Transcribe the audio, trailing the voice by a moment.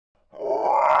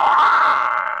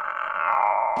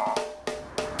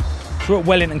So we're at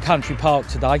Wellington Country Park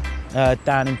today,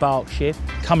 down in Berkshire,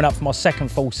 coming up for my second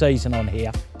full season on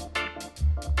here.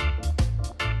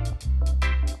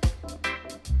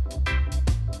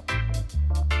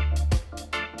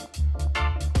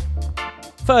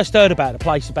 First heard about the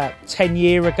place about 10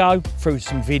 years ago through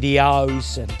some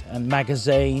videos and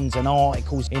magazines and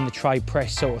articles in the trade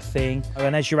press sort of thing.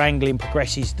 And as your angling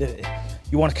progresses,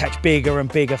 you want to catch bigger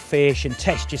and bigger fish and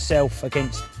test yourself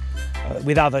against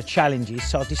with other challenges.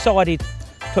 So I decided to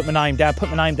put my name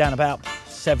down about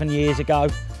 7 years ago.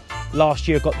 Last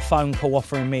year I got the phone call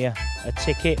offering me a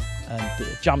ticket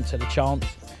and jumped at the chance.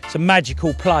 It's a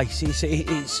magical place.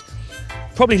 It's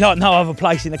probably like no other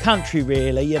place in the country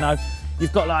really, you know.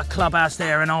 You've got like a clubhouse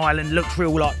there, an island, looks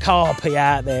real like carpy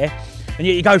out there. And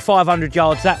yet you go 500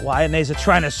 yards that way and there's a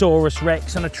Tyrannosaurus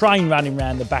Rex and a train running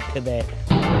around the back of there.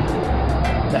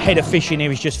 The head of fishing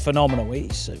here is just phenomenal.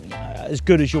 It's as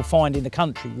good as you'll find in the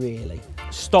country, really.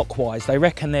 Stock-wise, they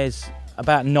reckon there's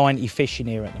about 90 fish in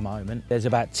here at the moment. There's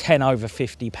about 10 over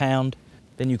 50 pound.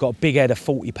 Then you've got a big head of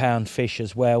 40 pound fish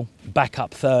as well,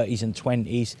 backup 30s and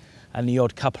 20s, and the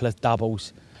odd couple of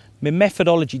doubles. My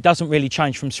methodology doesn't really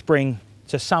change from spring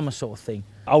to summer sort of thing.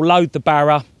 I'll load the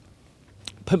barra,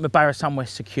 put my barra somewhere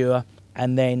secure,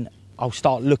 and then I'll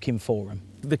start looking for them.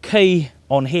 The key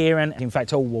on here, and in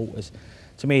fact all waters,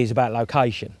 to me is about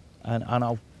location. And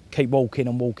I'll keep walking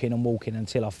and walking and walking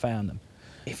until I've found them.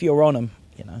 If you're on them,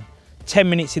 you know, 10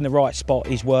 minutes in the right spot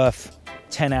is worth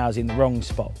 10 hours in the wrong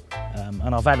spot.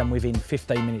 And I've had them within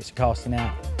 15 minutes of casting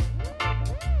out.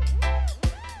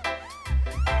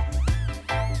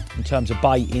 In terms of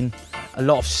baiting, a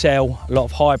lot of cell, a lot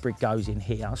of hybrid goes in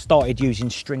here. I started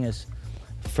using stringers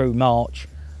through March,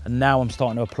 and now I'm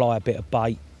starting to apply a bit of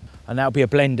bait. And that'll be a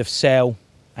blend of cell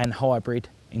and hybrid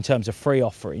in terms of free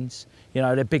offerings. You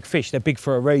know, they're big fish, they're big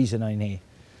for a reason in here.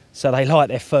 So they like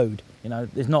their food. You know,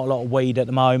 there's not a lot of weed at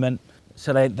the moment,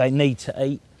 so they need to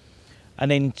eat. And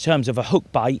in terms of a hook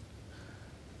bait,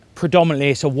 predominantly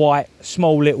it's a white,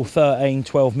 small little 13,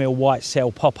 12 mil white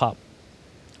cell pop-up.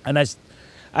 And as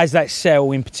that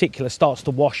cell in particular starts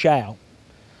to wash out,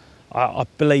 I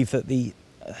believe that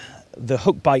the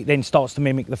hook bait then starts to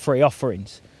mimic the free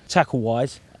offerings.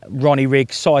 Tackle-wise, Ronnie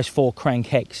rigs, size 4 crank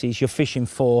hexes, you're fishing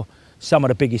for some of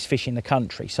the biggest fish in the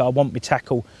country. So I want my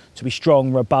tackle to be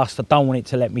strong, robust, I don't want it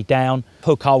to let me down.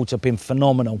 Hook holds have been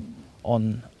phenomenal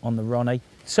on the Ronnie.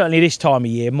 Certainly this time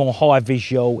of year, more high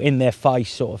visual, in their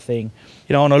face sort of thing.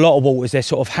 You know, on a lot of waters, they're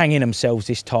sort of hanging themselves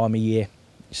this time of year.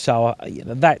 So you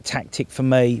know, that tactic for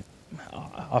me,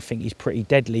 I think is pretty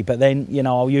deadly. But then, you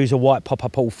know, I'll use a white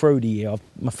pop-up all through the year.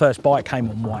 My first bite came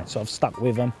on white, so I've stuck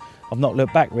with them. I've not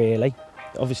looked back really.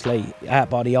 Obviously, out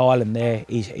by the island there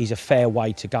is a fair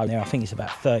way to go. There, I think it's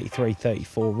about 33,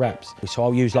 34 wraps. So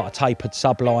I'll use like a tapered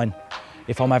subline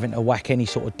if I'm having to whack any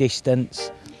sort of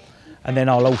distance. And then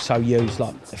I'll also use,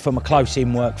 like, from a close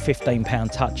in work, 15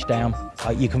 pound touchdown.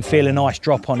 You can feel a nice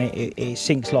drop on it. It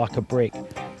sinks like a brick.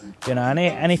 You know,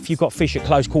 and if you've got fish at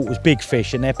close quarters, big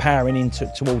fish, and they're powering in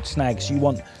towards snags, you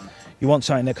want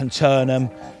something that can turn them,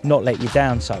 not let you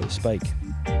down, so to speak.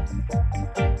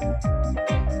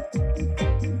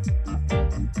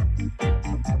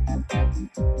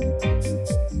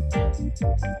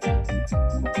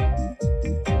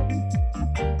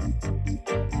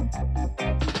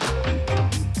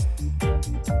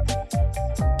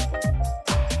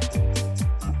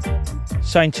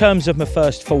 So in terms of my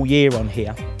first full year on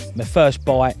here, my first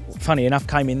bite, funny enough,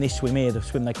 came in this swim here, the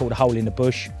swim they call the hole in the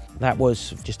bush. That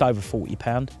was just over 40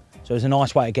 pound. So it was a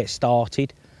nice way to get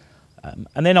started.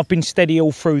 And then I've been steady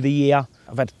all through the year.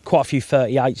 I've had quite a few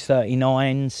 38s,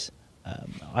 39s.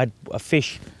 I had a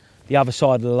fish the other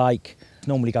side of the lake,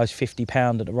 normally goes 50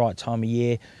 pound at the right time of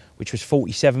year, which was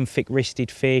 47 thick-wristed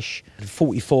fish,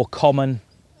 44 common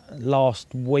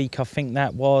last week, I think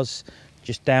that was,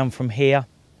 just down from here.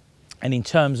 And in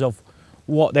terms of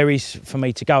what there is for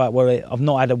me to go at, well, I've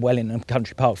not had a Wellington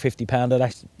Country Park 50 pounder,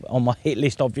 that's on my hit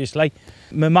list obviously.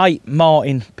 My mate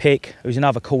Martin Pick, who's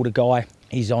another Korda guy,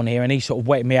 he's on here and he sort of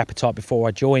whetted my appetite before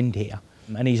I joined here.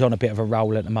 And he's on a bit of a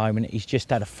roll at the moment. He's just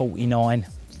had a 49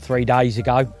 3 days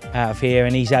ago out of here,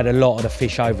 and he's had a lot of the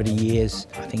fish over the years.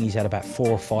 I think he's had about 4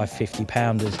 or 5 50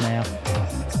 pounders now.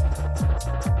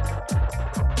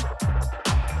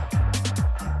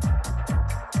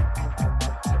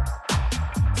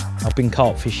 I've been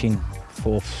carp fishing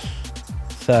for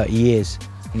 30 years.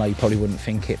 I know you probably wouldn't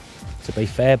think it, to be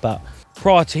fair, but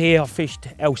prior to here I fished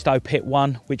Elstow Pit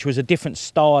 1, which was a different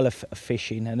style of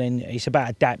fishing, and then it's about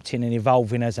adapting and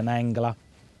evolving as an angler.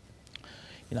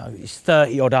 You know, it's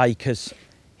 30 odd acres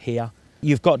here.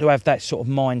 You've got to have that sort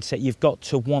of mindset. You've got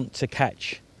to want to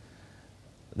catch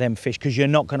them fish, because you're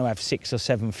not going to have 6 or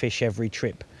 7 fish every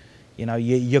trip. You know,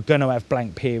 you're going to have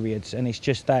blank periods, and it's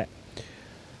just that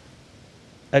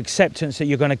acceptance that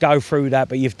you're going to go through that,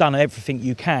 but you've done everything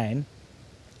you can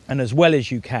and as well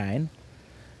as you can,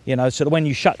 you know, so that when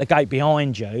you shut the gate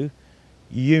behind you,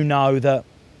 you know that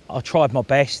I tried my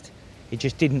best, it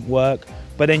just didn't work,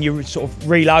 but then you sort of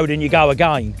reload and you go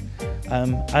again.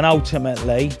 And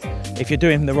ultimately, if you're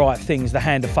doing the right things, the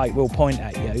hand of fate will point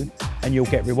at you and you'll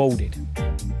get rewarded.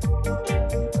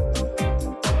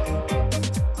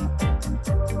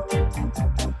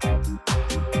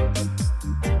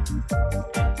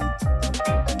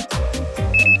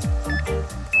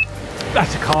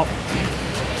 That's a carp.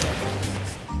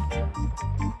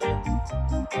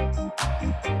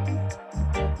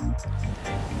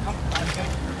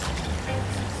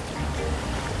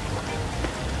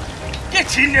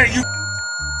 Get in there, you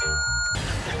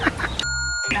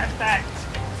have that.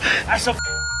 That's a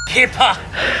hipper.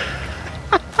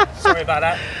 Sorry about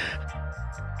that.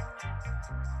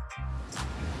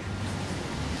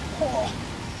 Oh.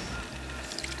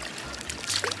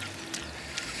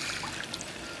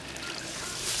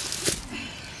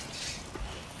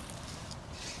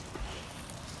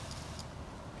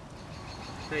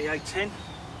 There, 10.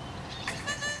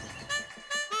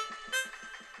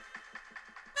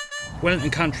 Wellington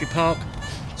Country Park,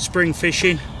 spring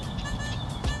fishing.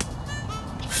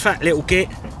 Fat little git,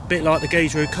 bit like the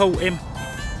geezer who caught him,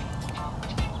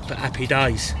 but happy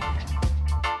days.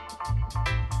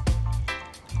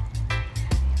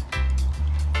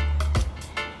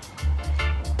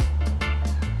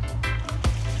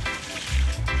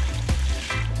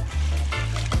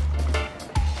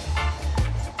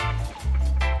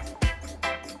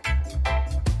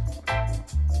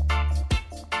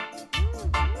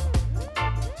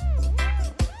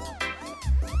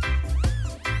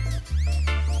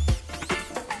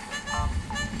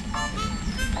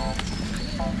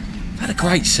 Had a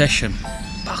great session,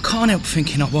 but I can't help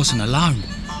thinking I wasn't alone.